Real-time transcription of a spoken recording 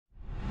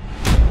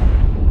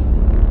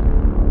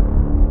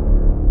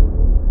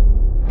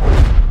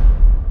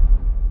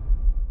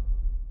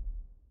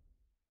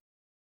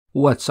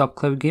What's up,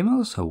 cloud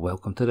gamers?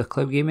 Welcome to the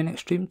Cloud Gaming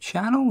Extreme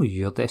channel,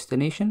 your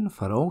destination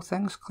for all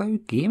things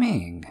cloud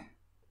gaming.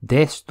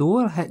 Death's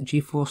Door hit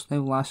GeForce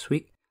Now last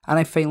week, and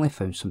I finally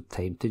found some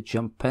time to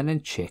jump in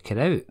and check it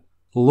out.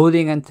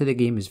 Loading into the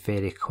game is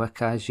very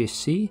quick, as you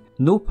see,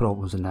 no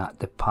problems in that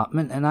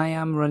department, and I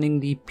am running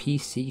the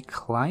PC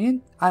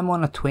client. I'm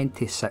on a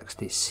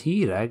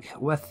 2060C rig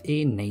with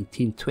a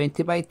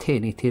 1920 by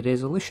 1080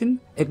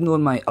 resolution. Ignore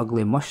my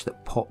ugly mush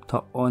that popped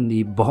up on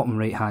the bottom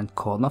right hand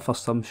corner for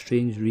some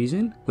strange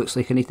reason. Looks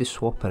like I need to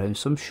swap around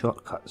some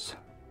shortcuts.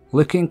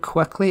 Looking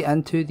quickly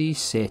into these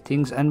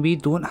settings, and we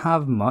don't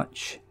have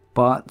much,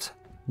 but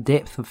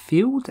depth of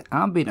field,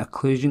 ambient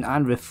occlusion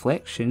and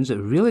reflections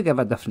really give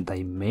a different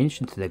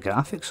dimension to the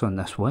graphics on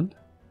this one.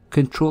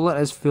 Controller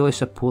is fully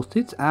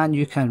supported, and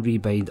you can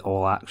rebind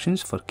all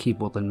actions for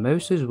keyboard and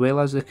mouse as well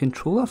as the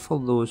controller for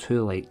those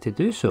who like to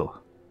do so.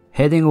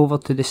 Heading over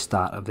to the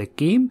start of the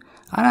game,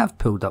 and I've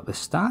pulled up the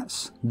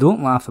stats.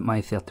 Don't laugh at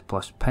my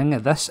 30+ ping,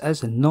 this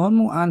is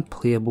normal and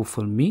playable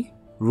for me.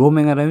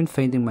 Roaming around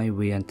finding my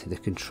way into the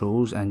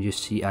controls, and you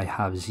see I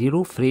have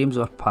 0 frames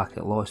or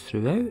packet loss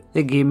throughout.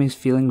 The game is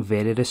feeling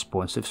very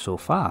responsive so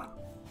far.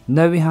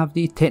 Now we have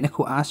the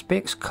technical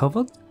aspects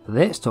covered,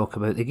 let's talk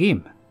about the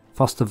game.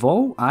 First of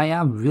all, I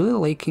am really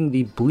liking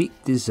the bleak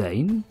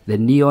design. The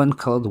neon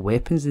coloured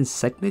weapons and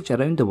signage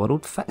around the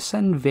world fits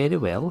in very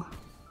well.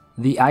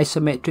 The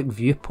isometric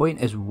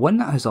viewpoint is one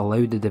that has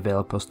allowed the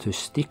developers to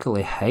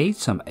sneakily hide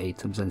some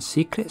items and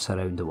secrets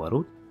around the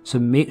world, so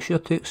make sure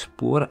to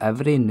explore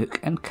every nook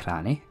and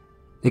cranny.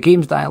 The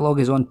game's dialogue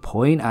is on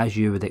point, as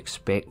you would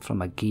expect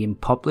from a game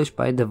published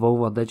by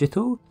Devolver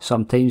Digital,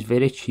 sometimes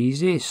very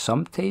cheesy,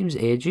 sometimes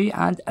edgy,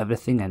 and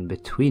everything in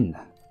between.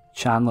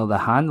 Chandler the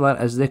Handler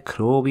is the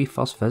crow we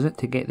first visit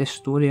to get the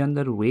story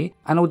underway,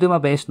 and I'll do my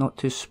best not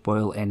to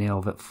spoil any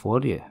of it for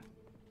you.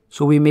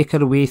 So we make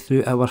our way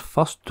through our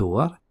first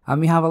door, and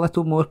we have a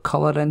little more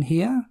colour in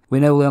here. We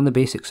now learn the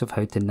basics of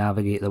how to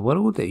navigate the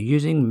world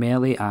using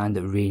melee and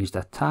ranged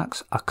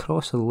attacks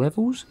across the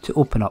levels to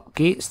open up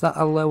gates that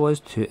allow us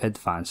to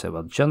advance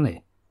our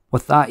journey.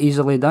 With that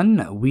easily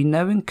done, we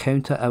now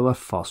encounter our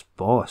first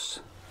boss.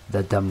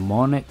 The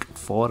demonic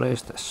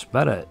forest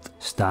spirit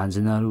stands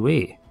in our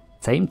way.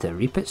 Time to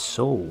reap its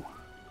soul.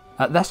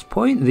 At this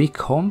point, the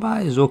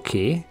combat is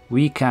okay.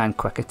 We can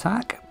quick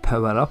attack,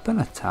 power up an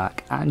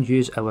attack, and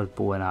use our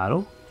bow and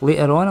arrow.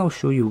 Later on I'll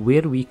show you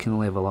where we can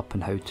level up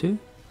and how to.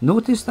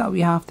 Notice that we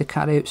have to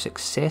carry out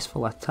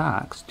successful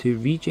attacks to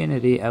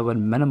regenerate our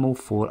minimal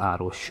 4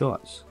 arrow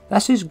shots.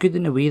 This is good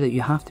in a way that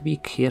you have to be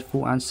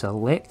careful and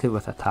selective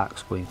with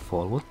attacks going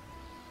forward.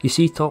 You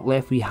see top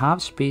left we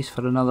have space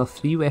for another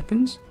 3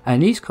 weapons,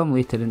 and these come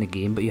later in the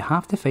game, but you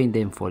have to find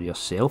them for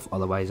yourself,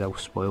 otherwise I'll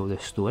spoil the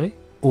story.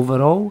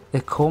 Overall,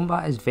 the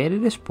combat is very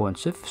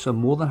responsive, so I'm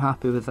more than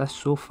happy with this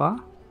so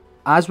far.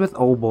 As with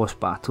all boss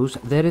battles,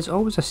 there is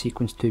always a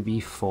sequence to be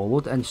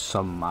followed in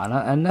some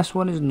manner, and this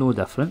one is no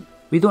different.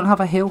 We don't have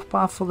a health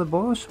bar for the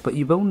boss, but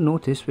you will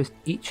notice with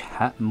each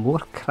hit more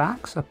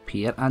cracks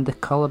appear and the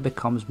colour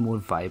becomes more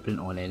vibrant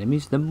on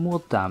enemies the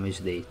more damage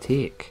they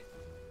take.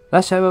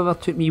 This however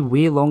took me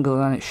way longer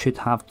than it should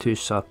have to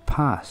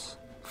surpass.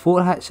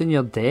 4 hits and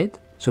you're dead,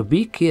 so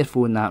be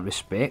careful in that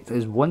respect,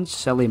 as one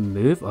silly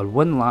move or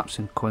one lapse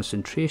in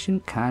concentration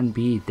can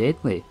be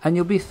deadly, and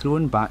you'll be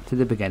thrown back to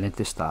the beginning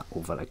to start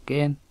over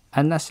again.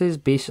 And this is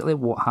basically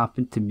what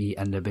happened to me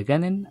in the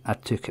beginning. I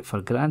took it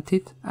for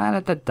granted, and I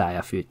did die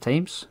a few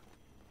times.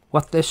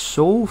 With the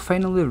soul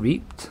finally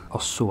reaped, or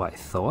so I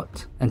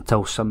thought,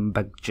 until some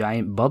big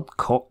giant bird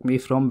cocked me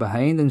from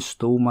behind and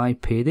stole my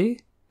payday,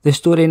 the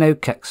story now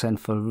kicks in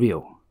for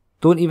real.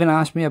 Don't even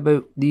ask me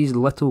about these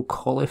little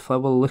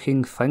cauliflower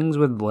looking things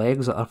with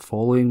legs that are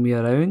following me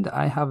around.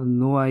 I have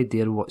no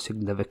idea what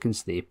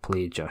significance they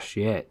play just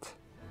yet.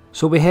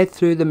 So we head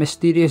through the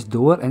mysterious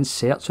door in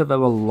search of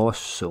our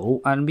lost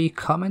soul, and we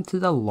come into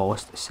the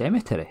lost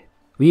cemetery.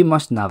 We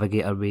must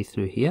navigate our way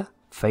through here,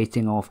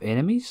 fighting off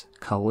enemies,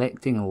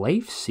 collecting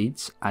life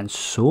seeds and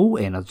soul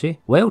energy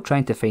while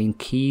trying to find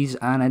keys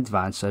and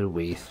advance our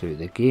way through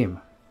the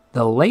game.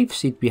 The life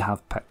seed we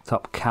have picked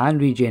up can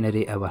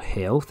regenerate our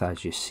health,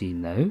 as you see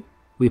now.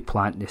 We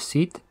plant the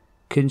seed,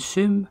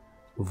 consume,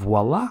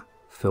 voila,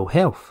 full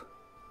health.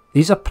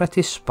 These are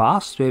pretty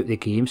sparse throughout the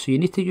game, so you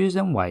need to use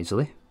them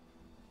wisely.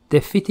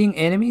 Defeating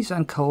enemies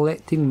and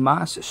collecting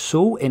mass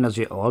soul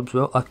energy orbs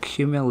will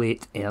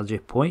accumulate energy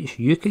points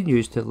you can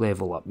use to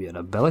level up your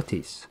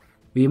abilities.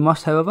 We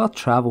must however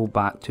travel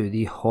back to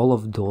the Hall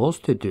of Doors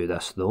to do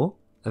this though.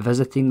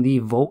 Visiting the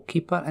Vault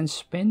Keeper and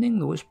spending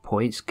those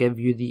points give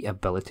you the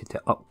ability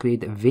to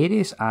upgrade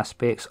various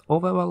aspects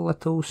of our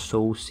little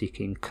soul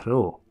seeking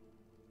crow.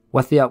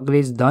 With the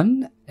upgrades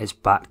done, it's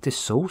back to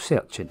soul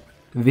searching.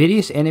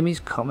 Various enemies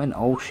come in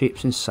all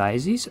shapes and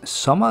sizes,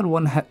 some are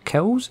one hit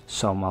kills,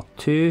 some are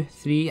 2,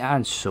 3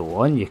 and so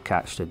on, you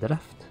catch the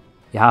drift.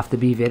 You have to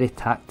be very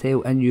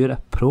tactile in your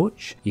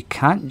approach, you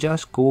can't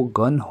just go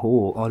gun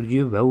ho or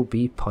you will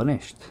be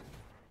punished.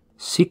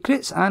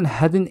 Secrets and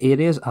hidden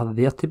areas are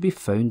there to be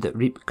found that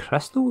reap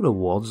crystal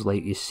rewards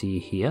like you see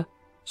here.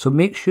 so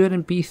make sure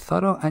and be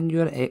thorough in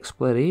your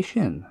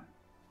exploration.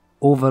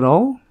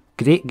 Overall,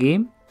 great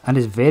game, and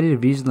is very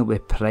reasonably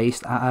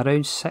priced at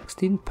around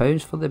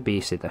 £16 for the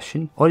base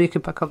edition, or you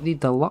can pick up the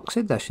deluxe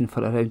edition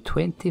for around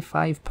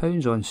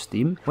 £25 on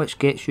Steam, which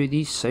gets you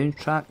the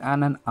soundtrack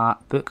and an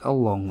art book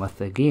along with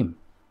the game.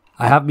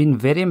 I have been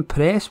very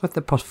impressed with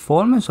the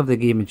performance of the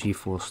game in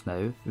GeForce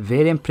Now,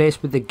 very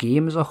impressed with the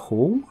game as a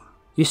whole.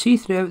 You see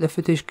throughout the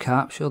footage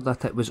captured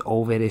that it was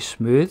all very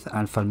smooth,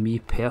 and for me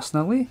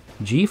personally,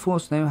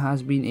 GeForce Now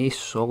has been a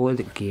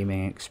solid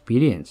gaming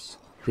experience.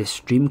 The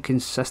stream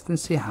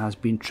consistency has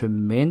been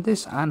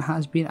tremendous and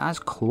has been as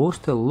close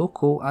to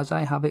local as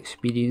I have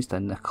experienced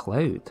in the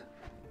cloud.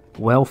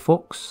 Well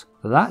folks,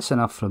 that's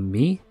enough from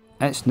me.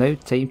 It's now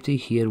time to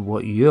hear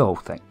what you all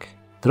think.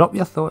 Drop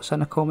your thoughts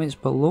in the comments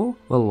below,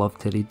 we'll love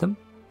to read them.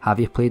 Have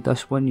you played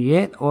this one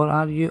yet, or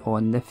are you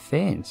on the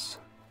fence?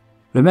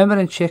 Remember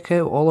and check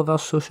out all of our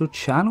social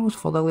channels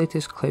for the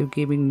latest cloud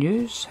gaming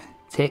news,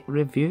 tech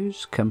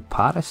reviews,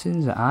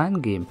 comparisons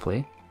and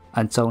gameplay.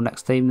 Until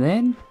next time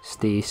then,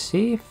 stay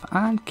safe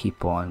and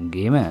keep on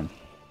gaming.